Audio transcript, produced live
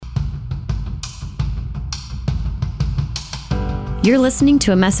You're listening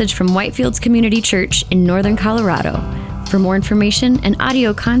to a message from Whitefields Community Church in Northern Colorado. For more information and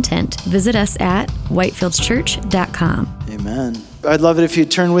audio content, visit us at whitefieldschurch.com. Amen. I'd love it if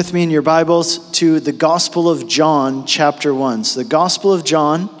you'd turn with me in your Bibles to the Gospel of John, chapter 1. So the Gospel of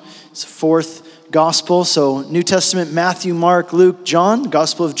John is the fourth Gospel. So New Testament, Matthew, Mark, Luke, John,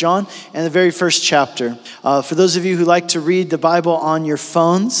 Gospel of John, and the very first chapter. For those of you who like to read the Bible on your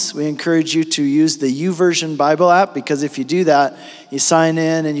phones, we encourage you to use the YouVersion Bible app, because if you do that, you sign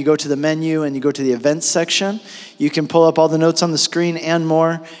in and you go to the menu and you go to the events section. You can pull up all the notes on the screen and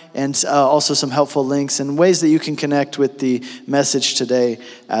more, and also some helpful links and ways that you can connect with the message today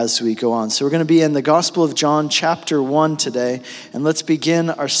as we go on. So we're going to be in the Gospel of John, chapter 1 today, and let's begin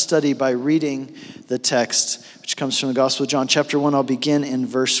our study by reading the text, which comes from the Gospel of John, chapter 1. I'll begin in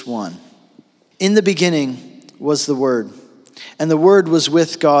verse 1. In the beginning was the Word, and the Word was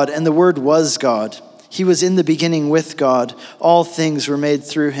with God, and the Word was God. He was in the beginning with God. All things were made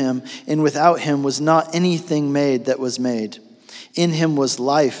through him, and without him was not anything made that was made. In him was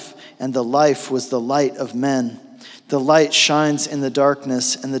life, and the life was the light of men. The light shines in the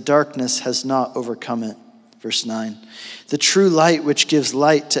darkness, and the darkness has not overcome it. Verse 9. The true light which gives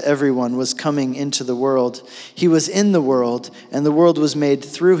light to everyone was coming into the world. He was in the world, and the world was made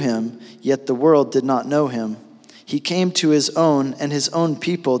through him, yet the world did not know him. He came to his own, and his own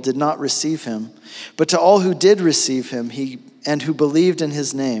people did not receive him. But to all who did receive him, and who believed in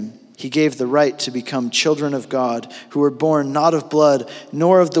his name, he gave the right to become children of God, who were born not of blood,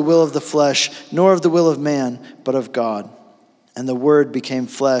 nor of the will of the flesh, nor of the will of man, but of God. And the Word became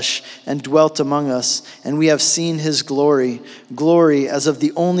flesh and dwelt among us, and we have seen his glory, glory as of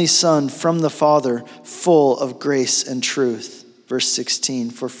the only Son from the Father, full of grace and truth. Verse 16,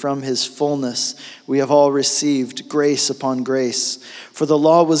 for from his fullness we have all received grace upon grace. For the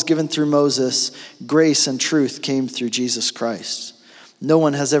law was given through Moses, grace and truth came through Jesus Christ. No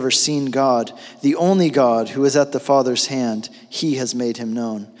one has ever seen God, the only God who is at the Father's hand. He has made him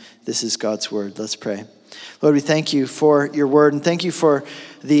known. This is God's word. Let's pray. Lord, we thank you for your word, and thank you for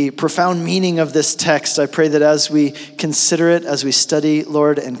the profound meaning of this text. I pray that as we consider it, as we study,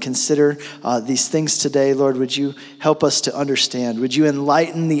 Lord, and consider these things today, Lord, would you help us to understand? Would you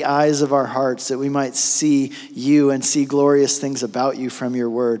enlighten the eyes of our hearts that we might see you and see glorious things about you from your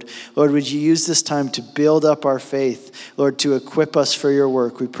word? Lord, would you use this time to build up our faith, Lord, to equip us for your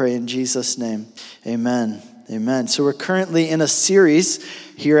work? We pray in Jesus' name. Amen. Amen. So we're currently in a series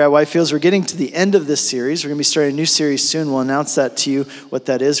here at Whitefields. We're getting to the end of this series. We're going to be starting a new series soon. We'll announce that to you, what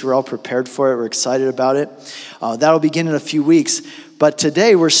that is. We're all prepared for it. We're excited about it. That'll begin in a few weeks. But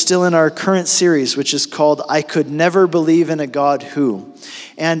today we're still in our current series, which is called I Could Never Believe in a God Who.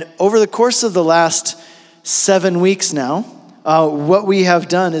 And over the course of the last 7 weeks now, what we have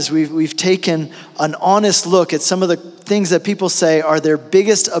done is we've taken an honest look at some of the things that people say are their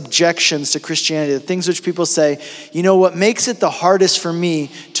biggest objections to Christianity, the things which people say, you know, what makes it the hardest for me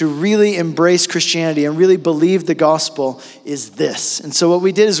to really embrace Christianity and really believe the gospel is this. And so what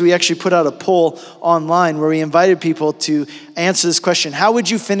we did is we actually put out a poll online where we invited people to answer this question. How would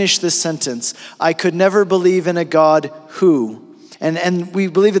you finish this sentence? I could never believe in a God who. And we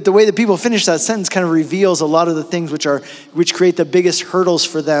believe that the way that people finish that sentence kind of reveals a lot of the things which create the biggest hurdles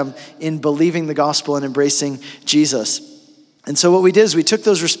for them in believing the gospel and embracing Jesus. And so what we did is we took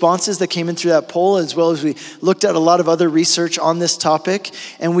those responses that came in through that poll, as well as we looked at a lot of other research on this topic,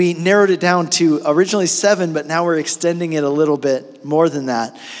 and we narrowed it down to originally 7, but now we're extending it a little bit more than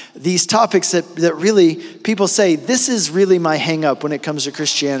that. These topics that really people say, this is really my hang up when it comes to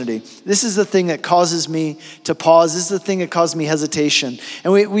Christianity. This is the thing that causes me to pause. This is the thing that causes me hesitation.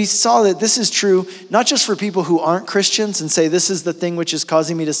 And we saw that this is true, not just for people who aren't Christians and say, this is the thing which is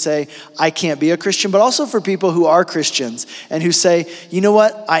causing me to say, I can't be a Christian, but also for people who are Christians and who say, you know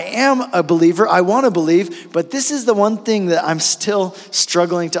what, I am a believer, I want to believe, but this is the one thing that I'm still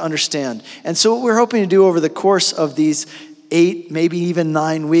struggling to understand. And so what we're hoping to do over the course of these 8, maybe even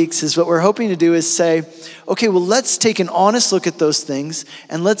 9 weeks is what we're hoping to do is say, okay, well, let's take an honest look at those things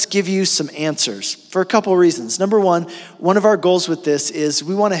and let's give you some answers for a couple of reasons. Number one of our goals with this is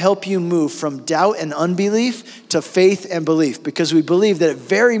we want to help you move from doubt and unbelief to faith and belief, because we believe that it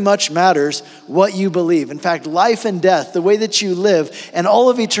very much matters what you believe. In fact, life and death, the way that you live, and all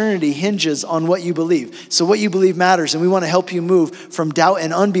of eternity hinges on what you believe. So what you believe matters, and we want to help you move from doubt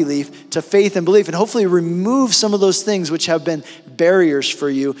and unbelief to faith and belief, and hopefully remove some of those things which have been barriers for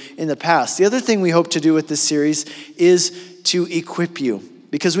you in the past. The other thing we hope to do with this series is to equip you.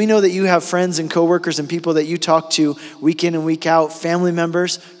 because we know that you have friends and coworkers and people that you talk to week in and week out, family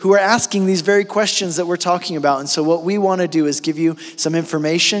members who are asking these very questions that we're talking about. And so what we want to do is give you some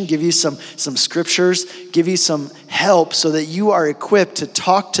information, give you some scriptures, give you some help so that you are equipped to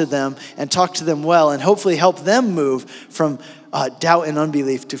talk to them and talk to them well and hopefully help them move from doubt and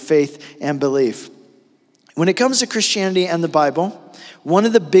unbelief to faith and belief. When it comes to Christianity and the Bible, one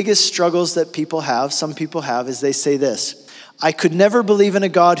of the biggest struggles that some people have, is they say this: I could never believe in a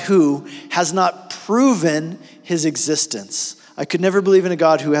God who has not proven his existence. I could never believe in a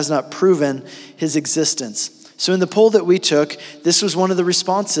God who has not proven his existence. So in the poll that we took, this was one of the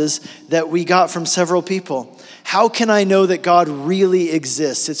responses that we got from several people. How can I know that God really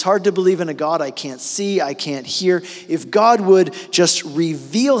exists? It's hard to believe in a God I can't see, I can't hear. If God would just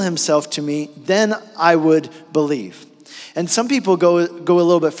reveal himself to me, then I would believe. And some people go a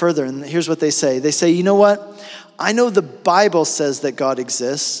little bit further, and here's what they say. They say, you know what? I know the Bible says that God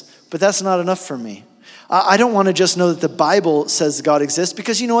exists, but that's not enough for me. I don't want to just know that the Bible says God exists,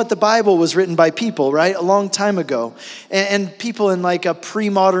 because you know what? The Bible was written by people, right? A long time ago. And people in like a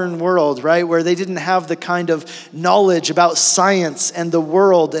pre-modern world, right? Where they didn't have the kind of knowledge about science and the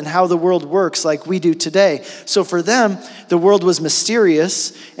world and how the world works like we do today. So for them, the world was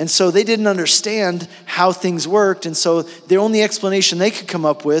mysterious. And so they didn't understand how things worked. And so the only explanation they could come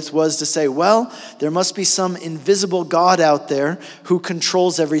up with was to say, well, there must be some invisible God out there who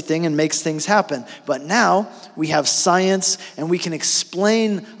controls everything and makes things happen. But now we have science, and we can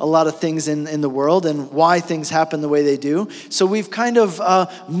explain a lot of things in the world and why things happen the way they do. So we've kind of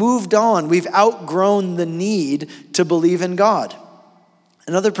moved on. We've outgrown the need to believe in God.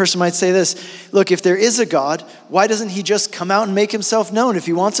 Another person might say this: look, if there is a God, why doesn't he just come out and make himself known? If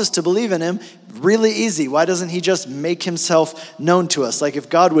he wants us to believe in him, really easy. Why doesn't he just make himself known to us? Like if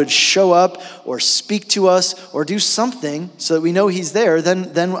God would show up or speak to us or do something so that we know he's there,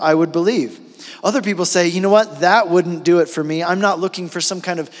 then I would believe. Other people say, you know what, that wouldn't do it for me. I'm not looking for some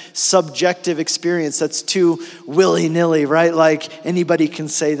kind of subjective experience that's too willy-nilly, right? Like anybody can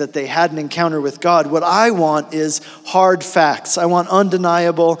say that they had an encounter with God. What I want is hard facts. I want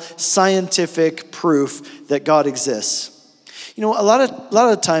undeniable scientific proof that God exists. You know, a lot of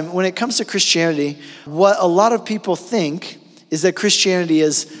the time when it comes to Christianity, what a lot of people think is that Christianity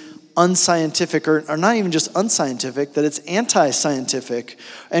is unscientific, or not even just unscientific, that it's anti-scientific.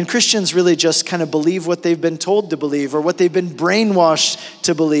 And Christians really just kind of believe what they've been told to believe or what they've been brainwashed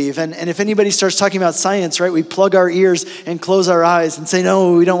to believe. And if anybody starts talking about science, right, we plug our ears and close our eyes and say,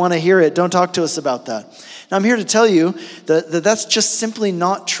 no, we don't want to hear it. Don't talk to us about that. Now, I'm here to tell you that that's just simply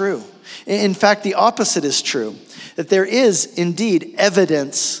not true. In fact, the opposite is true, that there is indeed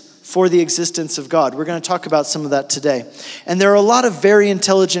evidence for the existence of God. We're going to talk about some of that today. And there are a lot of very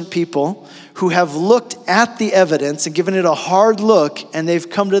intelligent people who have looked at the evidence and given it a hard look, and they've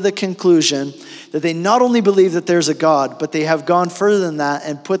come to the conclusion that they not only believe that there's a God, but they have gone further than that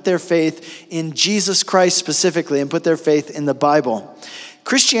and put their faith in Jesus Christ specifically and put their faith in the Bible.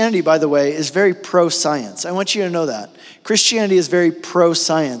 Christianity, by the way, is very pro-science. I want you to know that. Christianity is very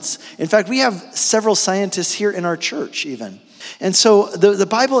pro-science. In fact, we have several scientists here in our church even. And so the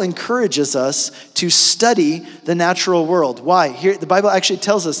Bible encourages us to study the natural world. Why? Here, the Bible actually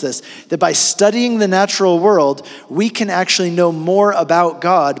tells us this, that by studying the natural world, we can actually know more about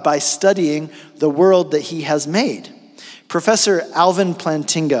God by studying the world that he has made. Professor Alvin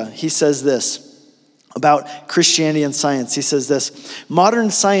Plantinga, he says this about Christianity and science. He says this: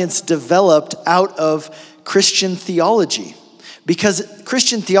 modern science developed out of Christian theology, because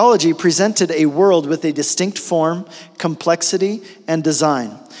Christian theology presented a world with a distinct form, complexity, and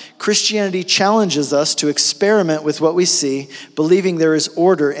design. Christianity challenges us to experiment with what we see, believing there is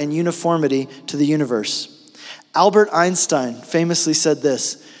order and uniformity to the universe. Albert Einstein famously said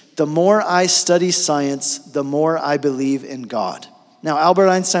this: the more I study science, the more I believe in God. Now, Albert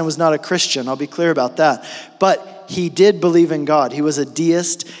Einstein was not a Christian, I'll be clear about that, but he did believe in God. He was a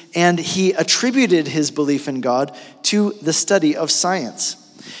deist, and he attributed his belief in God to the study of science.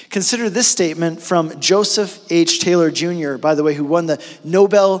 Consider this statement from Joseph H. Taylor Jr., by the way, who won the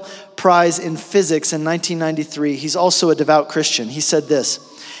Nobel Prize in Physics in 1993. He's also a devout Christian. He said this: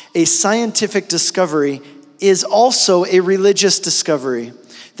 a scientific discovery is also a religious discovery.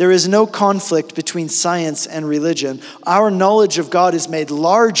 There is no conflict between science and religion. Our knowledge of God is made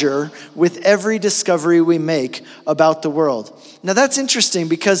larger with every discovery we make about the world. Now that's interesting,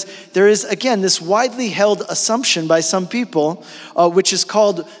 because there is, again, this widely held assumption by some people, which is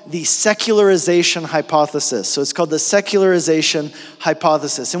called the secularization hypothesis. So it's called the secularization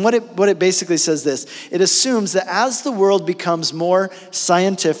hypothesis. And what it basically says this: it assumes that as the world becomes more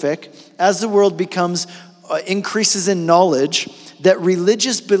scientific, as the world increases in knowledge, that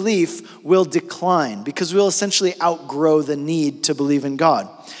religious belief will decline because we'll essentially outgrow the need to believe in God.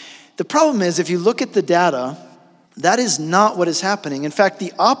 The problem is, if you look at the data, that is not what is happening. In fact,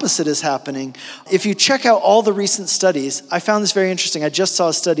 the opposite is happening. If you check out all the recent studies, I found this very interesting. I just saw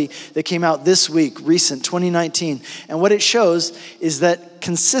a study that came out this week, recent, 2019. And what it shows is that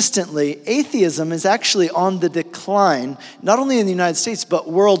consistently, atheism is actually on the decline, not only in the United States, but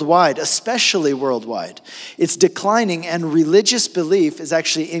worldwide, especially worldwide. It's declining, and religious belief is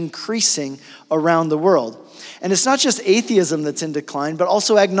actually increasing around the world. And it's not just atheism that's in decline, but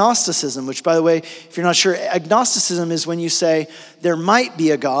also agnosticism, which, by the way, if you're not sure, agnosticism is when you say there might be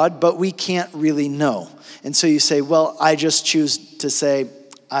a God, but we can't really know. And so you say, well, I just choose to say,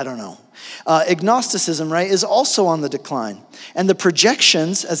 I don't know. Agnosticism, right, is also on the decline. And the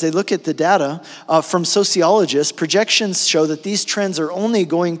projections, as they look at the data from sociologists, projections show that these trends are only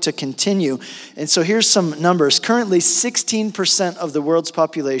going to continue. And so here's some numbers. Currently, 16% of the world's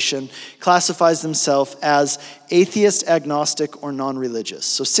population classifies themselves as atheist, agnostic, or non-religious.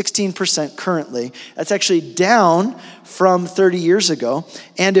 So 16% currently. That's actually down from 30 years ago.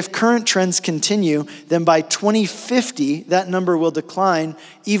 And if current trends continue, then by 2050, that number will decline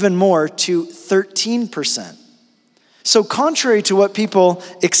even more to 13%. So contrary to what people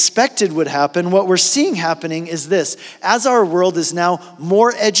expected would happen, what we're seeing happening is this. As our world is now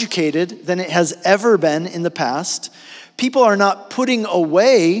more educated than it has ever been in the past, people are not putting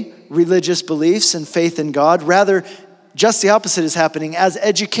away religious beliefs and faith in God. Rather, just the opposite is happening. As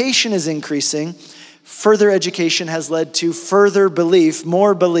education is increasing, further education has led to further belief,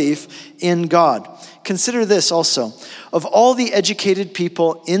 more belief in God. Consider this also. Of all the educated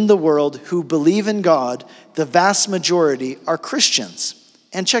people in the world who believe in God, the vast majority are Christians.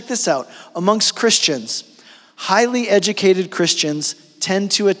 And check this out. Amongst Christians, highly educated Christians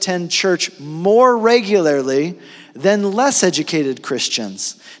tend to attend church more regularly than less educated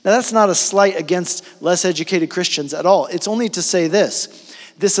Christians. Now, that's not a slight against less educated Christians at all. It's only to say this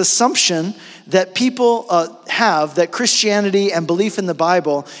assumption that people have that Christianity and belief in the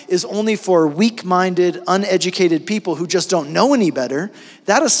Bible is only for weak-minded, uneducated people who just don't know any better,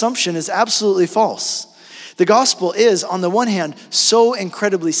 that assumption is absolutely false. The gospel is, on the one hand, so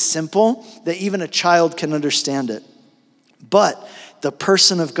incredibly simple that even a child can understand it. But the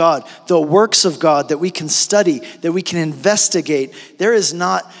person of God, the works of God that we can study, that we can investigate, there is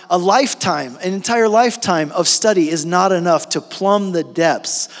not a lifetime, an entire lifetime of study is not enough to plumb the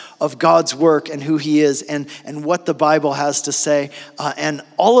depths of God's work and who he is and what the Bible has to say. And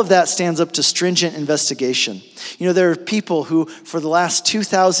all of that stands up to stringent investigation. You know, there are people who, for the last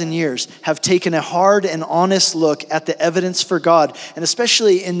 2,000 years, have taken a hard and honest look at the evidence for God, and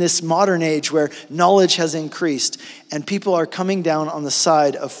especially in this modern age where knowledge has increased, and people are coming down on the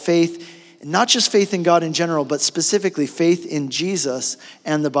side of faith, not just faith in God in general, but specifically faith in Jesus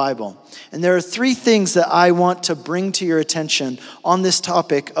and the Bible. And there are three things that I want to bring to your attention on this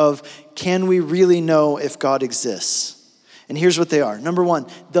topic of, can we really know if God exists? And here's what they are. Number one,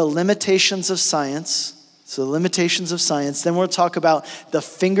 the limitations of science. So the limitations of science. Then we'll talk about the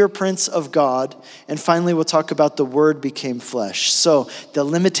fingerprints of God. And finally, we'll talk about the Word became flesh. So the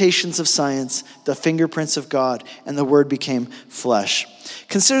limitations of science, the fingerprints of God, and the Word became flesh.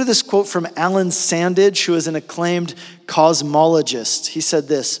 Consider this quote from Alan Sandage, who is an acclaimed cosmologist. He said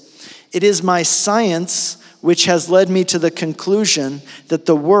this, "It is my science which has led me to the conclusion that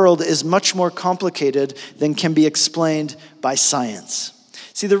the world is much more complicated than can be explained by science."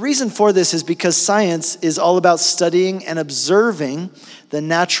 See, the reason for this is because science is all about studying and observing the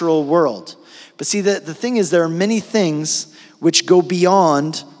natural world. But see, the thing is, there are many things which go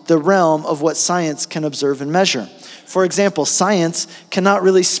beyond the realm of what science can observe and measure. For example, science cannot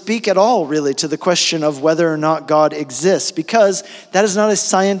really speak at all, really, to the question of whether or not God exists, because that is not a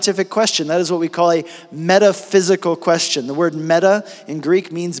scientific question. That is what we call a metaphysical question. The word meta in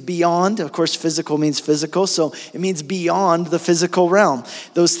Greek means beyond. Of course, physical means physical, so it means beyond the physical realm.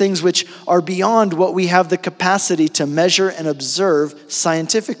 Those things which are beyond what we have the capacity to measure and observe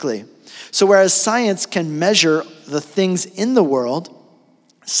scientifically. So whereas science can measure the things in the world,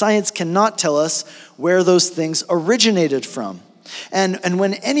 science cannot tell us where those things originated from. And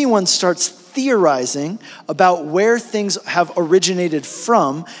when anyone starts theorizing about where things have originated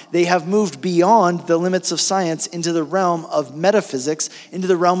from, they have moved beyond the limits of science into the realm of metaphysics, into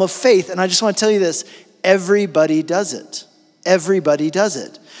the realm of faith. And I just want to tell you this, everybody does it. Everybody does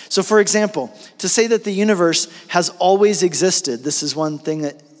it. So for example, to say that the universe has always existed, this is one thing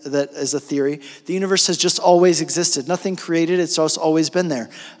that that is a theory. The universe has just always existed. Nothing created, it's just always been there.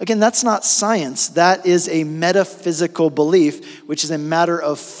 Again, that's not science. That is a metaphysical belief, which is a matter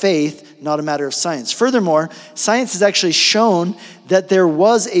of faith, not a matter of science. Furthermore, science has actually shown that there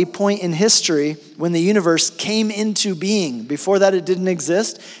was a point in history when the universe came into being. Before that, it didn't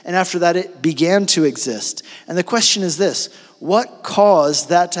exist, and after that, it began to exist. And the question is this: what caused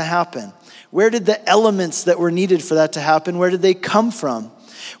that to happen? Where did the elements that were needed for that to happen, where did they come from?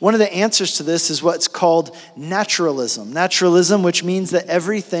 One of the answers to this is what's called naturalism. Naturalism, which means that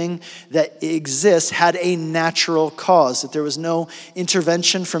everything that exists had a natural cause, that there was no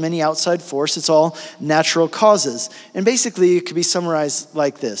intervention from any outside force. It's all natural causes. And basically, it could be summarized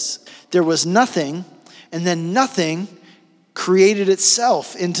like this: there was nothing, and then nothing created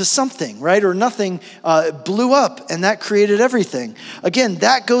itself into something, right? Or nothing blew up, and that created everything. Again,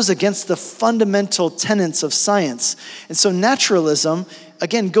 that goes against the fundamental tenets of science. And so naturalism,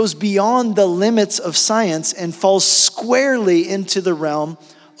 again, goes beyond the limits of science and falls squarely into the realm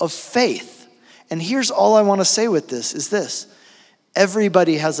of faith. And here's all I want to say with this, is this: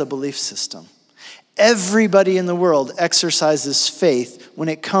 everybody has a belief system. Everybody in the world exercises faith when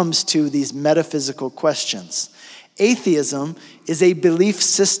it comes to these metaphysical questions. Atheism is a belief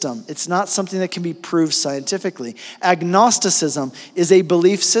system. It's not something that can be proved scientifically. Agnosticism is a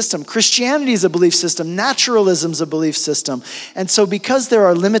belief system. Christianity is a belief system. Naturalism is a belief system. And so because there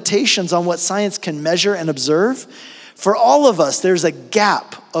are limitations on what science can measure and observe, for all of us, there's a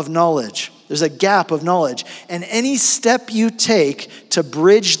gap of knowledge. There's a gap of knowledge. And any step you take to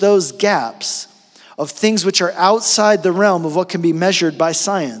bridge those gaps of things which are outside the realm of what can be measured by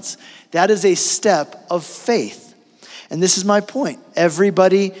science, that is a step of faith. And this is my point.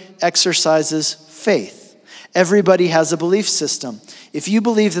 Everybody exercises faith. Everybody has a belief system. If you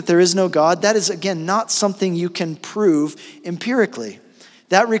believe that there is no God, that is, again, not something you can prove empirically.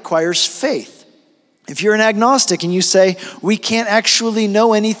 That requires faith. If you're an agnostic and you say, we can't actually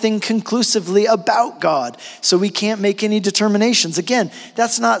know anything conclusively about God, so we can't make any determinations, again,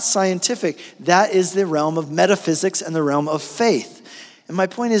 that's not scientific. That is the realm of metaphysics and the realm of faith. And my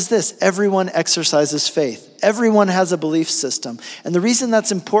point is this: everyone exercises faith. Everyone has a belief system. And the reason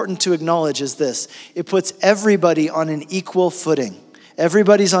that's important to acknowledge is this: it puts everybody on an equal footing.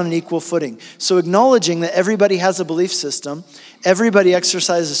 Everybody's on an equal footing. So acknowledging that everybody has a belief system, everybody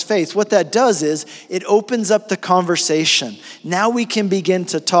exercises faith, what that does is it opens up the conversation. Now we can begin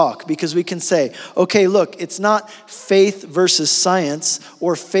to talk, because we can say, okay, look, it's not faith versus science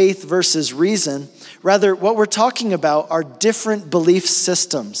or faith versus reason. Rather, what we're talking about are different belief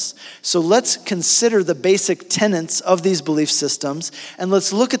systems. So let's consider the basic tenets of these belief systems, and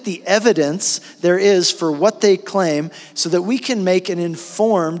let's look at the evidence there is for what they claim so that we can make an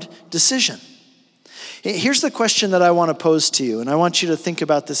informed decision. Here's the question that I want to pose to you, and I want you to think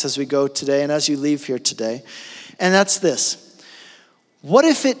about this as we go today and as you leave here today, and that's this: what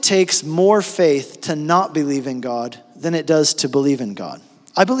if it takes more faith to not believe in God than it does to believe in God?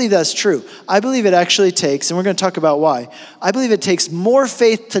 I believe that's true. I believe it actually takes, and we're going to talk about why, I believe it takes more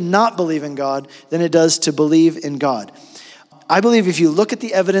faith to not believe in God than it does to believe in God. I believe if you look at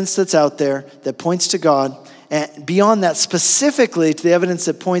the evidence that's out there that points to God, and beyond that, specifically to the evidence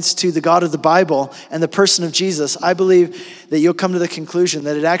that points to the God of the Bible and the person of Jesus, I believe that you'll come to the conclusion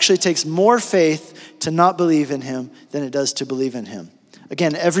that it actually takes more faith to not believe in him than it does to believe in him.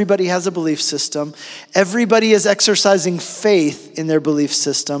 Again, everybody has a belief system. Everybody is exercising faith in their belief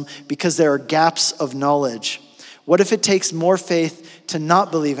system because there are gaps of knowledge. What if it takes more faith to not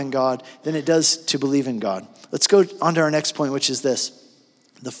believe in God than it does to believe in God? Let's go on to our next point, which is this: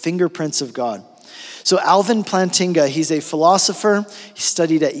 the fingerprints of God. So Alvin Plantinga, he's a philosopher. He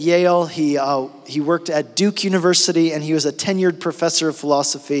studied at Yale. He worked at Duke University, and he was a tenured professor of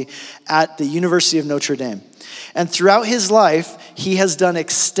philosophy at the University of Notre Dame. And throughout his life, he has done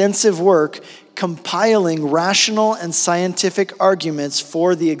extensive work compiling rational and scientific arguments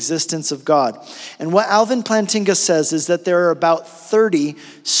for the existence of God. And what Alvin Plantinga says is that there are about 30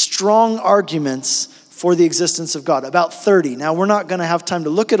 strong arguments for the existence of God. About 30. Now, we're not going to have time to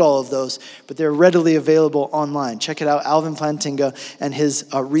look at all of those, but they're readily available online. Check it out, Alvin Plantinga and his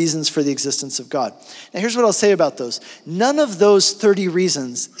reasons for the existence of God. Now, here's what I'll say about those. None of those 30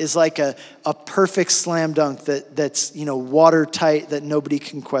 reasons is like a perfect slam dunk that's watertight that nobody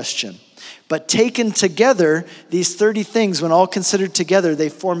can question. But taken together, these 30 things, when all considered together, they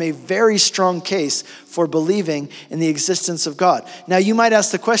form a very strong case for believing in the existence of God. Now, you might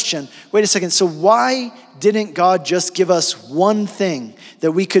ask the question, wait a second, so why didn't God just give us one thing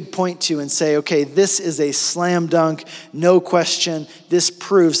that we could point to and say, okay, this is a slam dunk, no question, this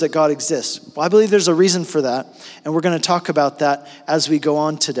proves that God exists? Well, I believe there's a reason for that, and we're going to talk about that as we go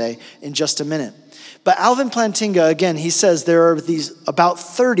on today in just a minute. But Alvin Plantinga, again, he says there are these about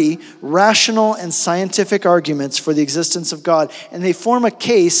 30 rational and scientific arguments for the existence of God, and they form a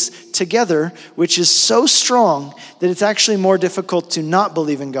case together which is so strong that it's actually more difficult to not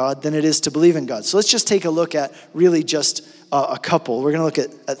believe in God than it is to believe in God. So let's just take a look at really just a couple. We're going to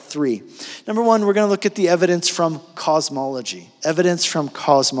look at three. Number one, we're going to look at the evidence from cosmology. Evidence from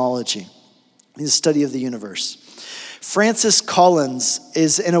cosmology, the study of the universe. Francis Collins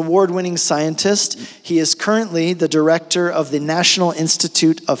is an award-winning scientist. He is currently the director of the National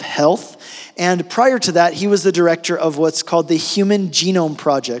Institute of Health. And prior to that, he was the director of what's called the Human Genome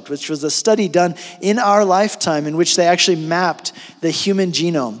Project, which was a study done in our lifetime in which they actually mapped the human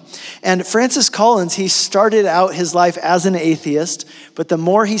genome. And Francis Collins, he started out his life as an atheist, but the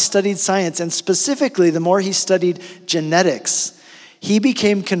more he studied science, and specifically the more he studied genetics, he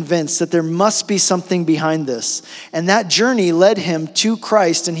became convinced that there must be something behind this. And that journey led him to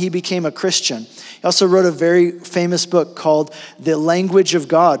Christ, and he became a Christian. He also wrote a very famous book called The Language of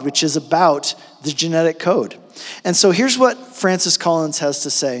God, which is about the genetic code. And so here's what Francis Collins has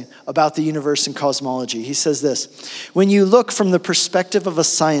to say about the universe and cosmology. He says this: when you look from the perspective of a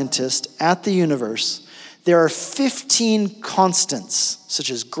scientist at the universe, there are 15 constants,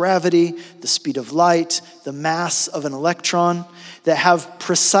 such as gravity, the speed of light, the mass of an electron, that have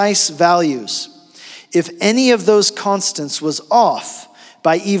precise values. If any of those constants was off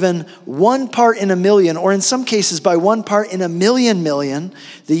by even 1 part in a million, or in some cases by 1 part in a million,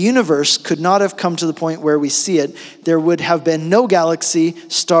 the universe could not have come to the point where we see it. There would have been no galaxy,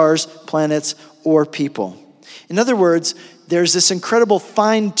 stars, planets, or people. In other words, there's this incredible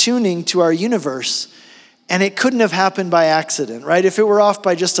fine-tuning to our universe, and it couldn't have happened by accident, right? If it were off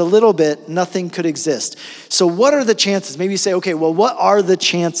by just a little bit, nothing could exist. So what are the chances? Maybe you say, okay, well, what are the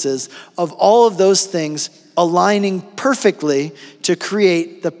chances of all of those things aligning perfectly to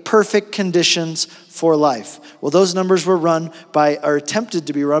create the perfect conditions for life? Well, those numbers were run by, or attempted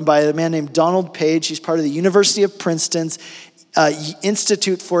to be run by, a man named Donald Page. He's part of the University of Princeton's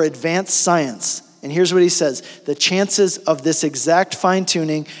Institute for Advanced Science. And here's what he says: the chances of this exact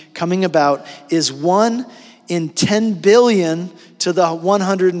fine-tuning coming about is 1 in 10 billion to the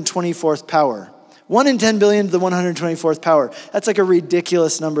 124th power. 1 in 10 billion to the 124th power. That's like a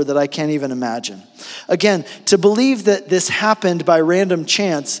ridiculous number that I can't even imagine. Again, to believe that this happened by random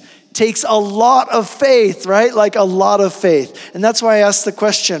chance takes a lot of faith, right? Like a lot of faith. And that's why I asked the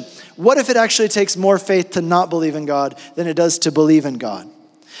question, what if it actually takes more faith to not believe in God than it does to believe in God?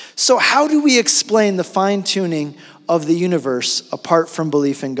 So how do we explain the fine-tuning of the universe apart from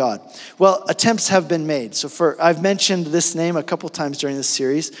belief in God? Well, attempts have been made. So I've mentioned this name a couple times during this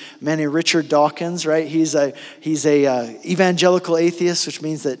series. A man named Richard Dawkins, right? He's a evangelical atheist, which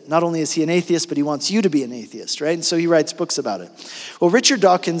means that not only is he an atheist, but he wants you to be an atheist, right? And so he writes books about it. Well, Richard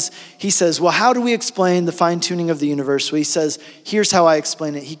Dawkins, he says, well, how do we explain the fine-tuning of the universe? Well, he says, here's how I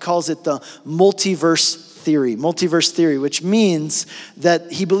explain it. He calls it the multiverse theory, which means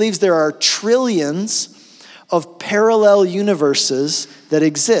that he believes there are trillions of parallel universes that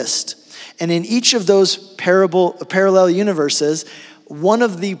exist. And in each of those parallel universes, one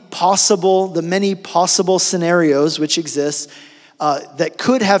of the many possible scenarios which exist that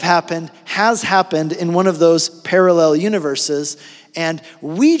could have happened has happened in one of those parallel universes. And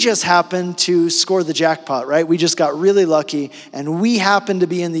we just happened to score the jackpot, right? We just got really lucky, and we happen to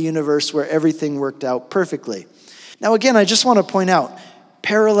be in the universe where everything worked out perfectly. Now, again, I just want to point out,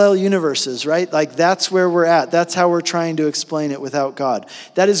 parallel universes, right? Like that's where we're at. That's how we're trying to explain it without God.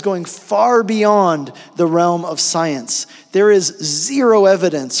 That is going far beyond the realm of science. There is zero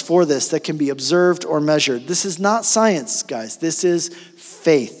evidence for this that can be observed or measured. This is not science, guys. This is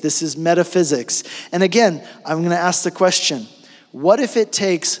faith. This is metaphysics. And again, I'm going to ask the question, what if it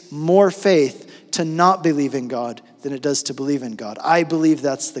takes more faith to not believe in God than it does to believe in God? I believe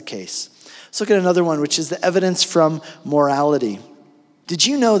that's the case. Let's look at another one, which is the evidence from morality. Did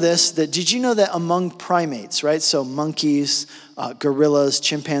you know this? Did you know that among primates, right? So monkeys, gorillas,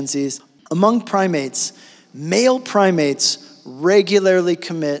 chimpanzees, among primates, male primates regularly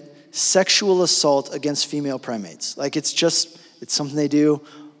commit sexual assault against female primates. Like it's something they do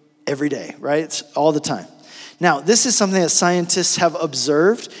every day, right? It's all the time. Now, this is something that scientists have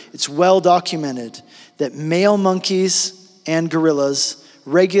observed. It's well documented that male monkeys and gorillas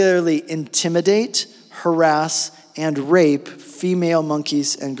regularly intimidate, harass, and rape female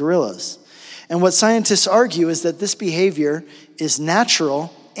monkeys and gorillas. And what scientists argue is that this behavior is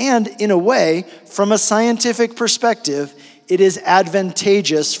natural and, in a way, from a scientific perspective, it is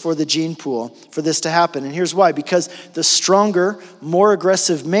advantageous for the gene pool for this to happen. And here's why. Because the stronger, more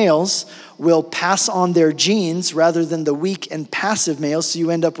aggressive males will pass on their genes rather than the weak and passive males. So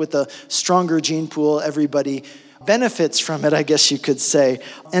you end up with a stronger gene pool. Everybody benefits from it, I guess you could say.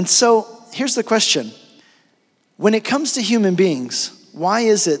 And so here's the question. When it comes to human beings, why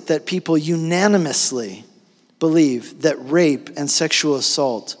is it that people unanimously believe that rape and sexual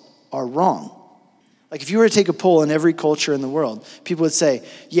assault are wrong? Like if you were to take a poll in every culture in the world, people would say,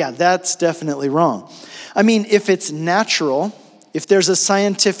 yeah, that's definitely wrong. I mean, if it's natural, if there's a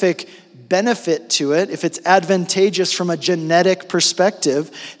scientific benefit to it, if it's advantageous from a genetic perspective,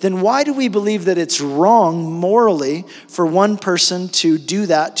 then why do we believe that it's wrong morally for one person to do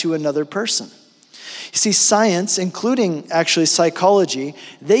that to another person? You see, science, including actually psychology,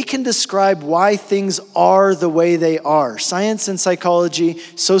 they can describe why things are the way they are. Science and psychology,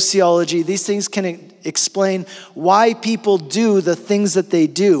 sociology, these things can explain why people do the things that they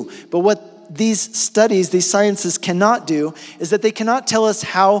do. But what these studies, these sciences cannot do is that they cannot tell us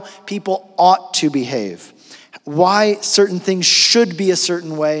how people ought to behave, why certain things should be a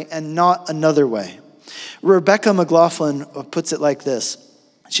certain way and not another way. Rebecca McLaughlin puts it like this.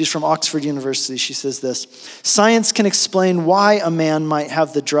 She's from Oxford University. She says this: science can explain why a man might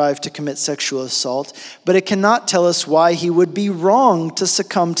have the drive to commit sexual assault, but it cannot tell us why he would be wrong to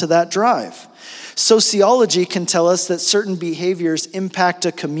succumb to that drive. Sociology can tell us that certain behaviors impact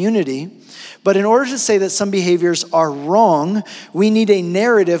a community, but in order to say that some behaviors are wrong, we need a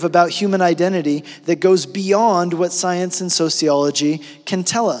narrative about human identity that goes beyond what science and sociology can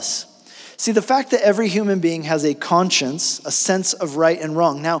tell us. See, the fact that every human being has a conscience, a sense of right and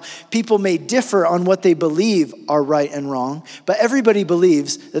wrong. Now, people may differ on what they believe are right and wrong, but everybody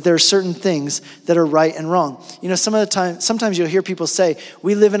believes that there are certain things that are right and wrong. You know, sometimes you'll hear people say,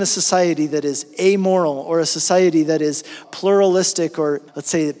 we live in a society that is amoral, or a society that is pluralistic, or let's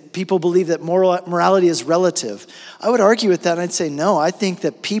say people believe that morality is relative. I would argue with that, and I'd say, no, I think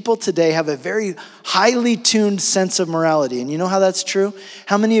that people today have a very highly tuned sense of morality. And you know how that's true?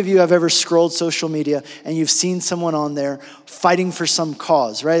 How many of you have ever scrolled social media and you've seen someone on there fighting for some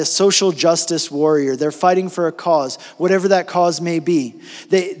cause, right? A social justice warrior. They're fighting for a cause, whatever that cause may be.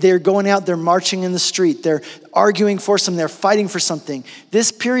 They're going out, they're marching in the street, they're arguing for something, they're fighting for something.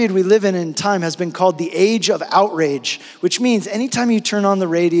 This period we live in time has been called the age of outrage, which means anytime you turn on the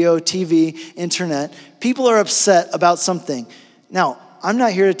radio, TV, internet, people are upset about something. Now, I'm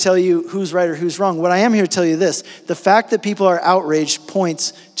not here to tell you who's right or who's wrong. What I am here to tell you this: the fact that people are outraged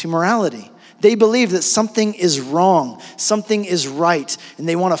points to morality. They believe that something is wrong, something is right, and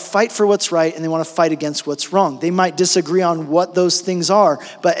they want to fight for what's right and they want to fight against what's wrong. They might disagree on what those things are,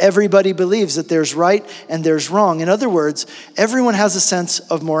 but everybody believes that there's right and there's wrong. In other words, everyone has a sense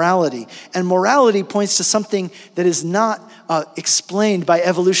of morality, and morality points to something that is not explained by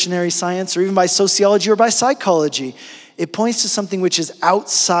evolutionary science or even by sociology or by psychology. It points to something which is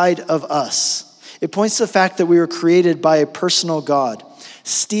outside of us. It points to the fact that we were created by a personal God.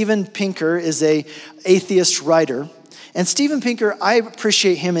 Steven Pinker is an atheist writer. And Steven Pinker, I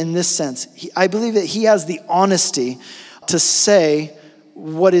appreciate him in this sense. I believe that he has the honesty to say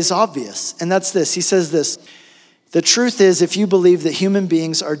what is obvious. And that's this. He says this: the truth is, if you believe that human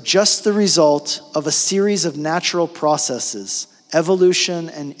beings are just the result of a series of natural processes, evolution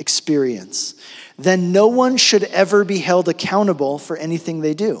and experience, then no one should ever be held accountable for anything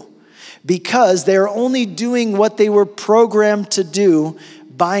they do, because they are only doing what they were programmed to do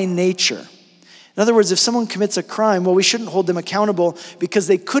by nature. In other words, if someone commits a crime, well, we shouldn't hold them accountable because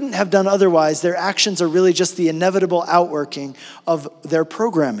they couldn't have done otherwise. Their actions are really just the inevitable outworking of their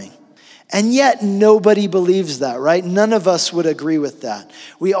programming. And yet nobody believes that, right? None of us would agree with that.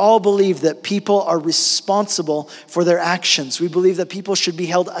 We all believe that people are responsible for their actions. We believe that people should be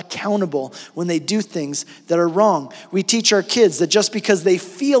held accountable when they do things that are wrong. We teach our kids that just because they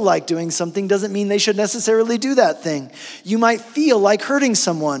feel like doing something doesn't mean they should necessarily do that thing. You might feel like hurting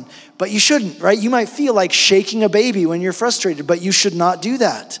someone, but you shouldn't, right? You might feel like shaking a baby when you're frustrated, but you should not do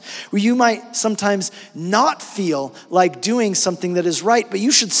that. Or you might sometimes not feel like doing something that is right, but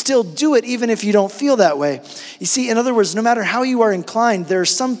you should still do it even if you don't feel that way. You see, in other words, no matter how you are inclined, there are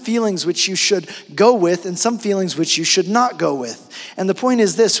some feelings which you should go with and some feelings which you should not go with. And the point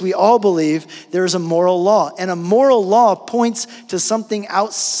is this: we all believe there is a moral law, and a moral law points to something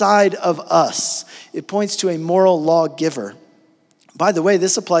outside of us. It points to a moral lawgiver. By the way,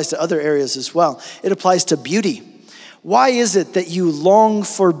 this applies to other areas as well. It applies to beauty. Why is it that you long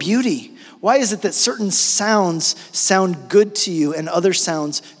for beauty? Why is it that certain sounds sound good to you and other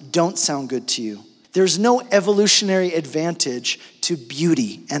sounds don't sound good to you? There's no evolutionary advantage to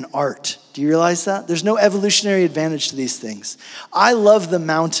beauty and art. Do you realize that? There's no evolutionary advantage to these things. I love the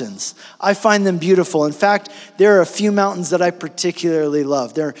mountains. I find them beautiful. In fact, there are a few mountains that I particularly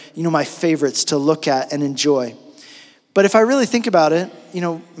love. They're, my favorites to look at and enjoy. But if I really think about it,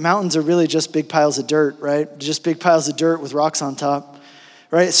 mountains are really just big piles of dirt, right? Just big piles of dirt with rocks on top,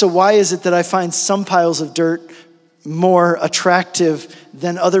 right? So why is it that I find some piles of dirt more attractive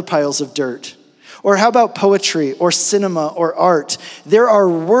than other piles of dirt? Or how about poetry or cinema or art? There are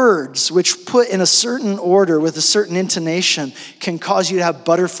words which put in a certain order with a certain intonation can cause you to have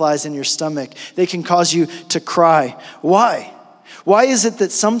butterflies in your stomach. They can cause you to cry. Why? Why is it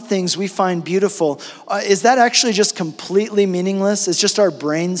that some things we find beautiful, is that actually just completely meaningless? It's just our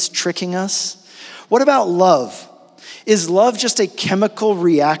brains tricking us? What about love? Is love just a chemical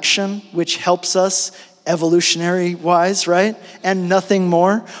reaction which helps us evolutionary-wise, right? And nothing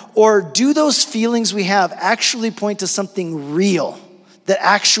more? Or do those feelings we have actually point to something real that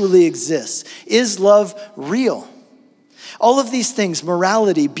actually exists? Is love real? All of these things,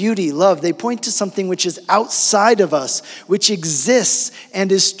 morality, beauty, love, they point to something which is outside of us, which exists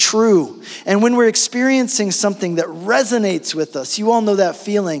and is true. And when we're experiencing something that resonates with us, you all know that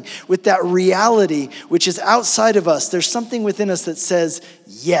feeling, with that reality which is outside of us, there's something within us that says,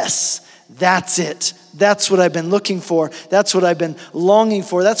 yes, that's it. That's what I've been looking for. That's what I've been longing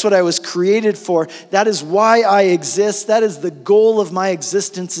for. That's what I was created for. That is why I exist. That is the goal of my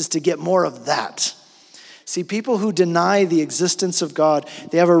existence, is to get more of that. See, people who deny the existence of God,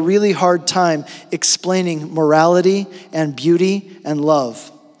 they have a really hard time explaining morality and beauty and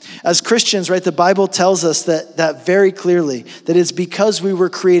love. As Christians, right, the Bible tells us that very clearly, that it's because we were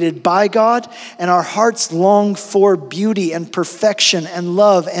created by God and our hearts long for beauty and perfection and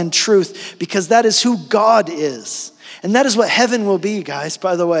love and truth, because that is who God is. And that is what heaven will be, guys,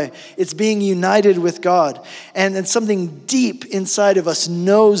 by the way. It's being united with God. And something deep inside of us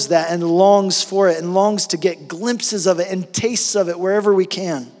knows that and longs for it and longs to get glimpses of it and tastes of it wherever we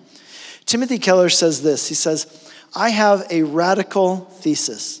can. Timothy Keller says this. He says, I have a radical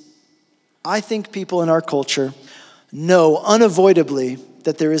thesis. I think people in our culture know unavoidably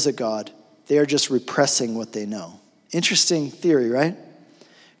that there is a God. They are just repressing what they know. Interesting theory, right?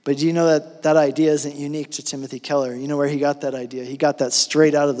 But do you know that idea isn't unique to Timothy Keller? You know where he got that idea? He got that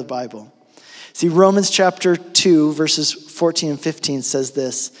straight out of the Bible. See, Romans chapter 2, verses 14 and 15 says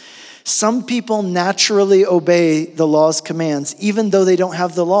this. Some people naturally obey the law's commands, even though they don't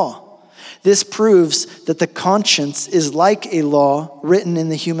have the law. This proves that the conscience is like a law written in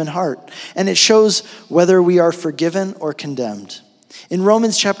the human heart, and it shows whether we are forgiven or condemned. In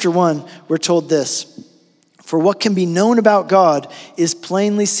Romans chapter 1, we're told this. For what can be known about God is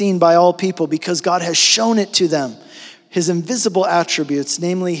plainly seen by all people because God has shown it to them. His invisible attributes,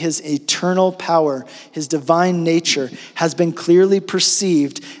 namely his eternal power, his divine nature, has been clearly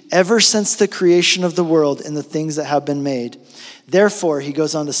perceived ever since the creation of the world and the things that have been made. Therefore, he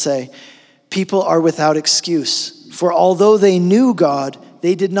goes on to say, people are without excuse. For although they knew God,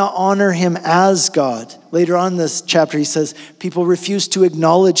 they did not honor him as God. Later on in this chapter, he says, people refuse to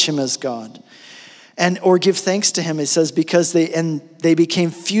acknowledge him as God. Or give thanks to him, it says, because they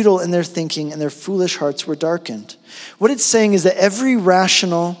became futile in their thinking and their foolish hearts were darkened. What it's saying is that every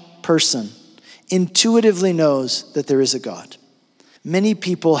rational person intuitively knows that there is a God. Many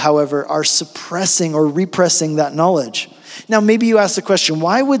people, however, are suppressing or repressing that knowledge. Now, maybe you ask the question,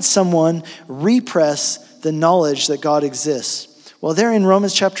 why would someone repress the knowledge that God exists? Well, there in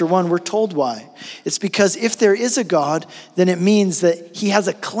Romans chapter 1, we're told why. It's because if there is a God, then it means that he has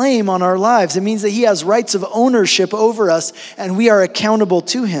a claim on our lives. It means that he has rights of ownership over us, and we are accountable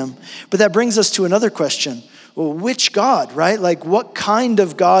to him. But that brings us to another question. Well, which God, right? Like, what kind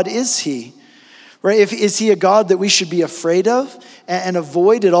of God is he? Right? Is he a God that we should be afraid of and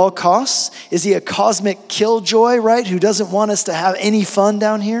avoid at all costs? Is he a cosmic killjoy, right? Who doesn't want us to have any fun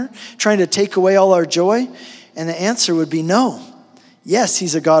down here, trying to take away all our joy? And the answer would be no. Yes,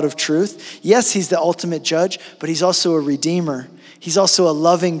 he's a God of truth. Yes, he's the ultimate judge, but he's also a redeemer. He's also a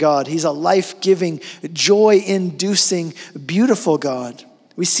loving God. He's a life-giving, joy-inducing, beautiful God.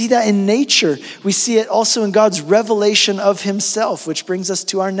 We see that in nature. We see it also in God's revelation of himself, which brings us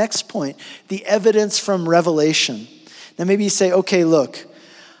to our next point, the evidence from revelation. Now maybe you say, okay, look,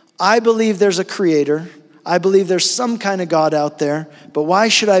 I believe there's a creator. I believe there's some kind of God out there, but why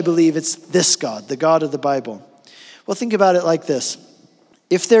should I believe it's this God, the God of the Bible? Well, think about it like this.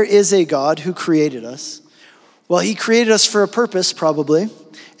 If there is a God who created us, Well, he created us for a purpose, probably,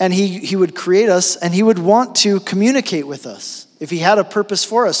 and he would create us, and he would want to communicate with us if he had a purpose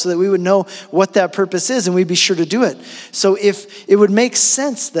for us so that we would know what that purpose is and we'd be sure to do it. So if it would make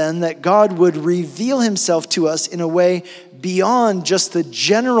sense then that God would reveal himself to us in a way beyond just the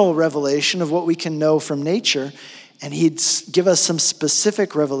general revelation of what we can know from nature, and he'd give us some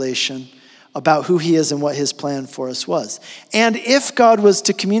specific revelation about who he is and what his plan for us was. And if God was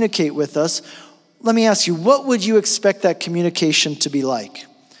to communicate with us, let me ask you, what would you expect that communication to be like?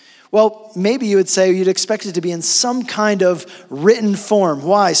 Well, maybe you would say you'd expect it to be in some kind of written form.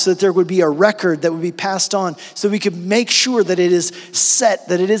 Why? So that there would be a record that would be passed on, so we could make sure that it is set,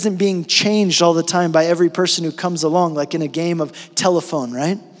 that it isn't being changed all the time by every person who comes along, like in a game of telephone,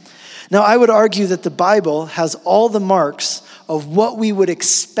 right? Now, I would argue that the Bible has all the marks of what we would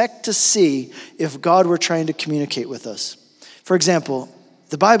expect to see if God were trying to communicate with us. For example,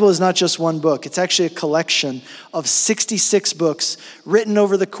 the Bible is not just one book. It's actually a collection of 66 books written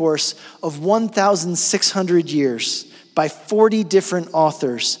over the course of 1,600 years by 40 different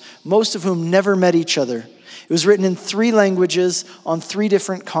authors, most of whom never met each other. It was written in 3 languages on 3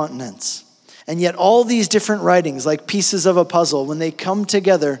 different continents. And yet all these different writings, like pieces of a puzzle, when they come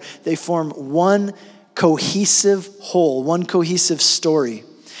together, they form one cohesive whole, one cohesive story.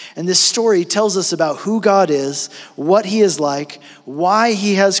 And this story tells us about who God is, what he is like, why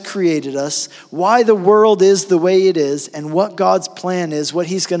he has created us, why the world is the way it is, and what God's plan is, what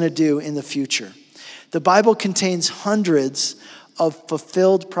he's going to do in the future. The Bible contains hundreds of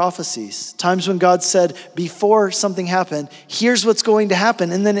fulfilled prophecies. Times when God said, before something happened, here's what's going to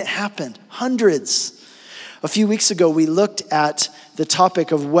happen, and then it happened. Hundreds. A few weeks ago, we looked at the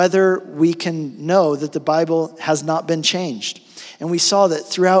topic of whether we can know that the Bible has not been changed. And we saw that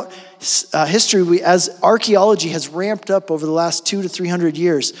throughout history, as archaeology has ramped up over the last 200 to 300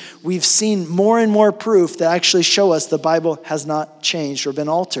 years, we've seen more and more proof that actually show us the Bible has not changed or been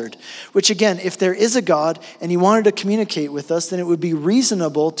altered. Which again, if there is a God and he wanted to communicate with us, then it would be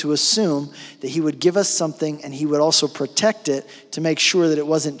reasonable to assume that he would give us something and he would also protect it to make sure that it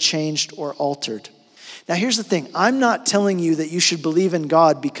wasn't changed or altered. Now, here's the thing. I'm not telling you that you should believe in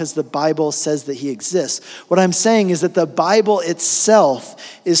God because the Bible says that he exists. What I'm saying is that the Bible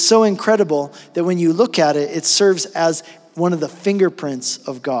itself is so incredible that when you look at it, it serves as one of the fingerprints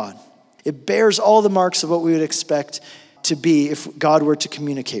of God. It bears all the marks of what we would expect to be if God were to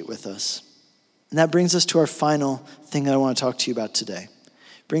communicate with us. And that brings us to our final thing that I want to talk to you about today.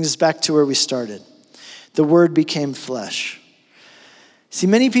 It brings us back to where we started. The Word became flesh. See,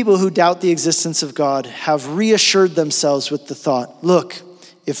 many people who doubt the existence of God have reassured themselves with the thought, look,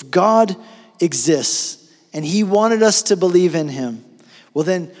 if God exists and he wanted us to believe in him, well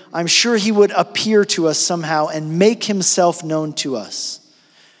then I'm sure he would appear to us somehow and make himself known to us.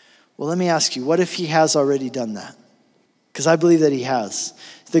 Well, let me ask you, what if he has already done that? Because I believe that he has.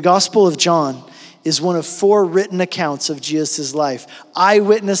 The Gospel of John is one of 4 written accounts of Jesus' life.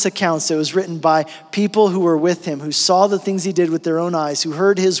 Eyewitness accounts that was written by people who were with him, who saw the things he did with their own eyes, who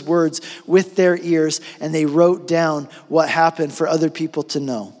heard his words with their ears, and they wrote down what happened for other people to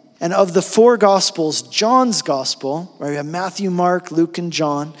know. And of the 4 Gospels, John's Gospel, where we have Matthew, Mark, Luke, and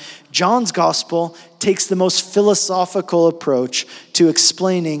John, John's Gospel takes the most philosophical approach to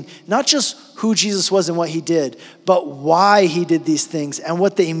explaining not just who Jesus was and what he did, but why he did these things and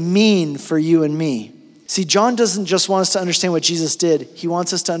what they mean for you and me. See, John doesn't just want us to understand what Jesus did. He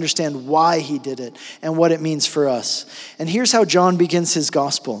wants us to understand why he did it and what it means for us. And here's how John begins his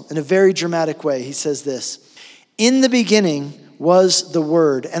gospel in a very dramatic way. He says this, "In the beginning was the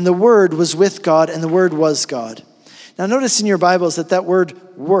Word, and the Word was with God, and the Word was God." Now notice in your Bibles that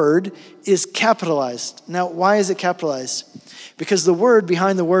word is capitalized. Now, why is it capitalized? Because the word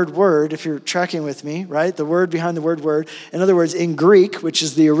behind the word word, if you're tracking with me, right? The word behind the word word. In other words, in Greek, which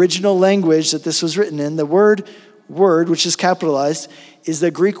is the original language that this was written in, the word word, which is capitalized, is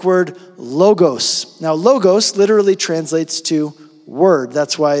the Greek word logos. Now, logos literally translates to word.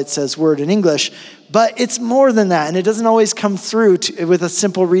 That's why it says word in English. But it's more than that, and it doesn't always come through with a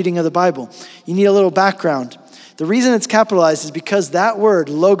simple reading of the Bible. You need a little background. The reason it's capitalized is because that word,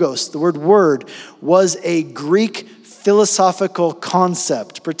 logos, the word word, was a Greek philosophical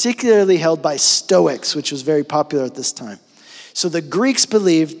concept, particularly held by Stoics, which was very popular at this time. So the Greeks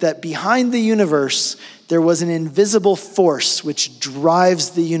believed that behind the universe, there was an invisible force which drives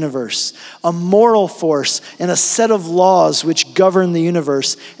the universe, a moral force and a set of laws which govern the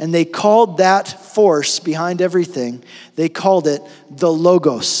universe. And they called that force behind everything, they called it the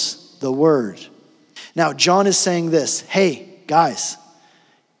Logos, the Word. Now, John is saying this, hey, guys,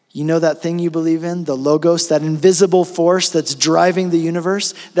 You know that thing you believe in, the Logos, that invisible force that's driving the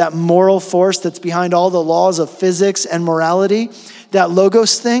universe, that moral force that's behind all the laws of physics and morality, that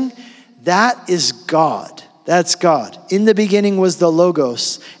Logos thing, that is God. That's God. In the beginning was the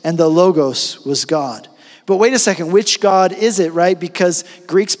Logos, and the Logos was God. But wait a second, which God is it, right? Because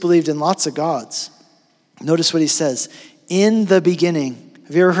Greeks believed in lots of gods. Notice what he says, in the beginning.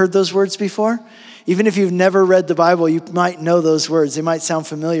 Have you ever heard those words before? Even if you've never read the Bible, you might know those words. They might sound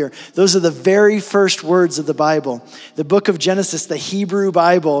familiar. Those are the very first words of the Bible. The book of Genesis, the Hebrew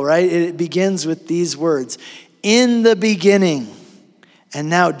Bible, right? It begins with these words, in the beginning. And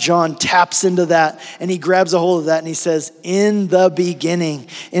now John taps into that and he grabs a hold of that and he says, in the beginning.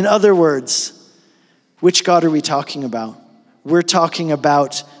 In other words, which God are we talking about? We're talking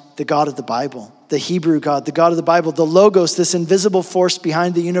about the God of the Bible. The Hebrew God, the God of the Bible, the Logos, this invisible force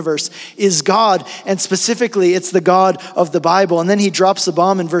behind the universe is God. And specifically, it's the God of the Bible. And then he drops the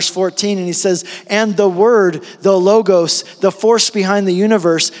bomb in verse 14 and he says, and the Word, the Logos, the force behind the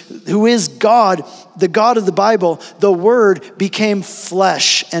universe, who is God, the God of the Bible, the Word became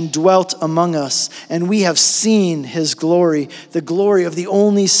flesh and dwelt among us. And we have seen his glory, the glory of the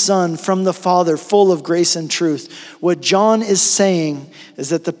only Son from the Father, full of grace and truth. What John is saying is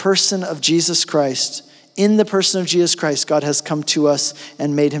that the person of Jesus Christ, in the person of Jesus Christ, God has come to us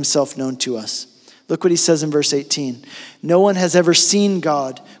and made himself known to us. Look what he says in verse 18. No one has ever seen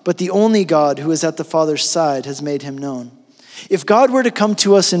God, but the only God who is at the Father's side has made him known. If God were to come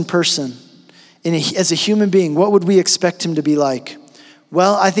to us in person, as a human being, what would we expect him to be like?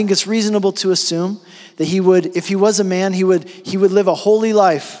 Well, I think it's reasonable to assume that he would, if he was a man, he would live a holy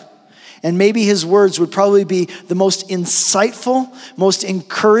life. And maybe his words would probably be the most insightful, most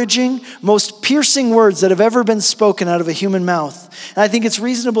encouraging, most piercing words that have ever been spoken out of a human mouth. And I think it's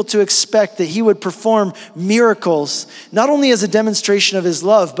reasonable to expect that he would perform miracles, not only as a demonstration of his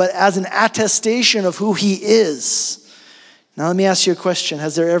love, but as an attestation of who he is. Now let me ask you a question.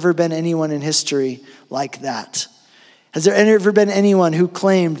 Has there ever been anyone in history like that? Has there ever been anyone who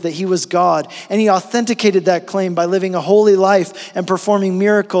claimed that he was God and he authenticated that claim by living a holy life and performing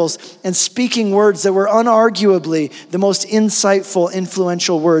miracles and speaking words that were unarguably the most insightful,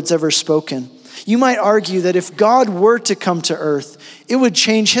 influential words ever spoken? You might argue that if God were to come to earth, it would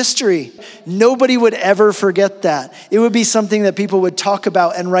change history. Nobody would ever forget that. It would be something that people would talk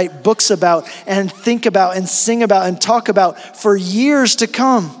about and write books about and think about and sing about and talk about for years to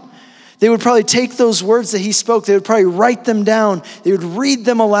come. They would probably take those words that he spoke. They would probably write them down. They would read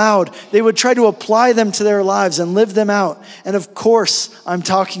them aloud. They would try to apply them to their lives and live them out. And of course, I'm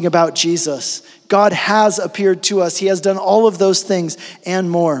talking about Jesus. God has appeared to us. He has done all of those things and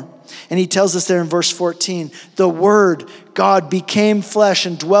more. And he tells us there in verse 14, the Word, God, became flesh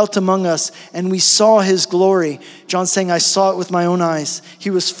and dwelt among us, and we saw his glory. John's saying, I saw it with my own eyes. He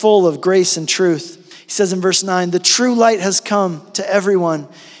was full of grace and truth. He says in verse 9, the true light has come to everyone.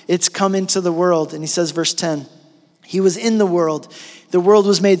 It's come into the world. And he says, verse 10, he was in the world. The world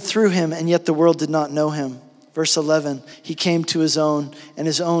was made through him, and yet the world did not know him. Verse 11, he came to his own, and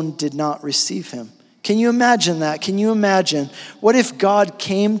his own did not receive him. Can you imagine that? Can you imagine? What if God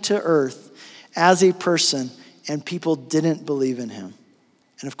came to earth as a person and people didn't believe in him?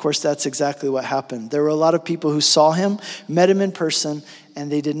 And of course, that's exactly what happened. There were a lot of people who saw him, met him in person,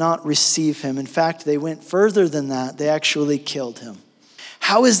 and they did not receive him. In fact, they went further than that. They actually killed him.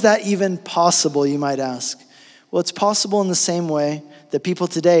 How is that even possible, you might ask? Well, it's possible in the same way that people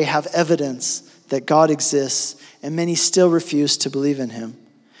today have evidence that God exists, and many still refuse to believe in him.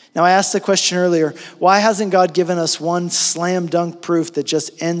 Now, I asked the question earlier, why hasn't God given us one slam dunk proof that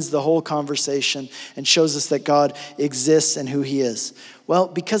just ends the whole conversation and shows us that God exists and who he is? Well,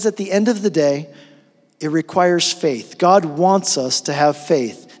 because at the end of the day, it requires faith. God wants us to have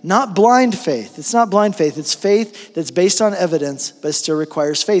faith. Not blind faith. It's not blind faith. It's faith that's based on evidence, but it still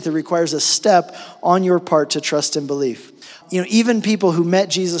requires faith. It requires a step on your part to trust and believe. You know, even people who met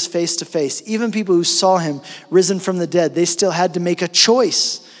Jesus face to face, even people who saw him risen from the dead, they still had to make a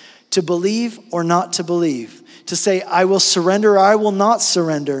choice to believe or not to believe. To say, I will surrender or I will not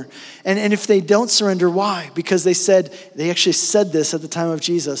surrender. And if they don't surrender, why? Because they actually said this at the time of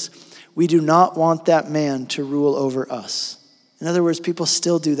Jesus. We do not want that man to rule over us. In other words, people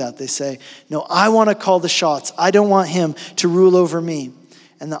still do that. They say, no, I want to call the shots. I don't want him to rule over me.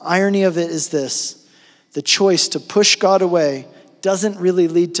 And the irony of it is this. The choice to push God away doesn't really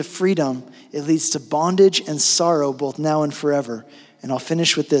lead to freedom. It leads to bondage and sorrow both now and forever. And I'll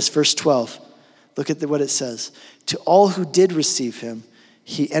finish with this, verse 12. Look at what it says. To all who did receive him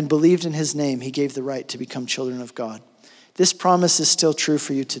and believed in his name, he gave the right to become children of God. This promise is still true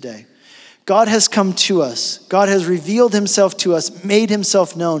for you today. God has come to us. God has revealed himself to us, made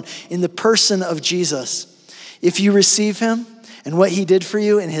himself known in the person of Jesus. If you receive him and what he did for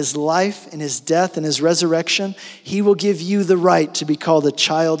you in his life, in his death, and his resurrection, he will give you the right to be called a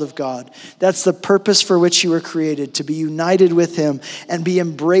child of God. That's the purpose for which you were created, to be united with him and be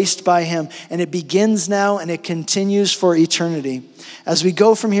embraced by him. And it begins now and it continues for eternity. As we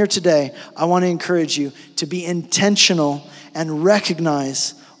go from here today, I want to encourage you to be intentional and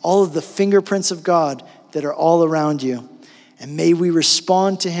recognize all of the fingerprints of God that are all around you. And may we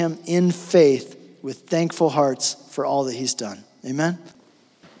respond to him in faith with thankful hearts for all that he's done. Amen.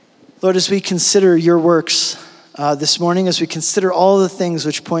 Lord, as we consider your works this morning, as we consider all the things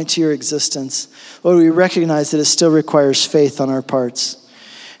which point to your existence, Lord, we recognize that it still requires faith on our parts.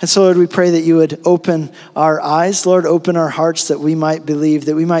 And so, Lord, we pray that you would open our eyes, Lord, open our hearts that we might believe,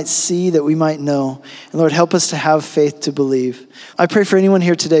 that we might see, that we might know. And Lord, help us to have faith to believe. I pray for anyone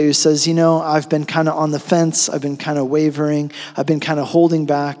here today who says, I've been kind of on the fence, I've been kind of wavering, I've been kind of holding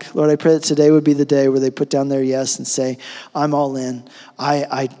back. Lord, I pray that today would be the day where they put down their yes and say, I'm all in.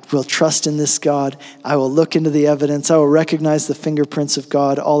 I will trust in this God. I will look into the evidence. I will recognize the fingerprints of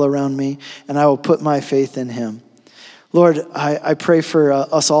God all around me, and I will put my faith in him. Lord, I pray for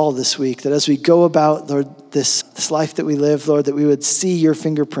us all this week, that as we go about, Lord, this life that we live, Lord, that we would see your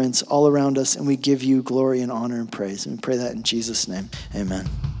fingerprints all around us, and we give you glory and honor and praise. And we pray that in Jesus' name. Amen.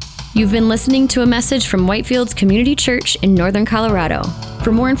 You've been listening to a message from Whitefields Community Church in Northern Colorado.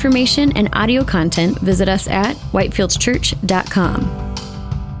 For more information and audio content, visit us at whitefieldschurch.com.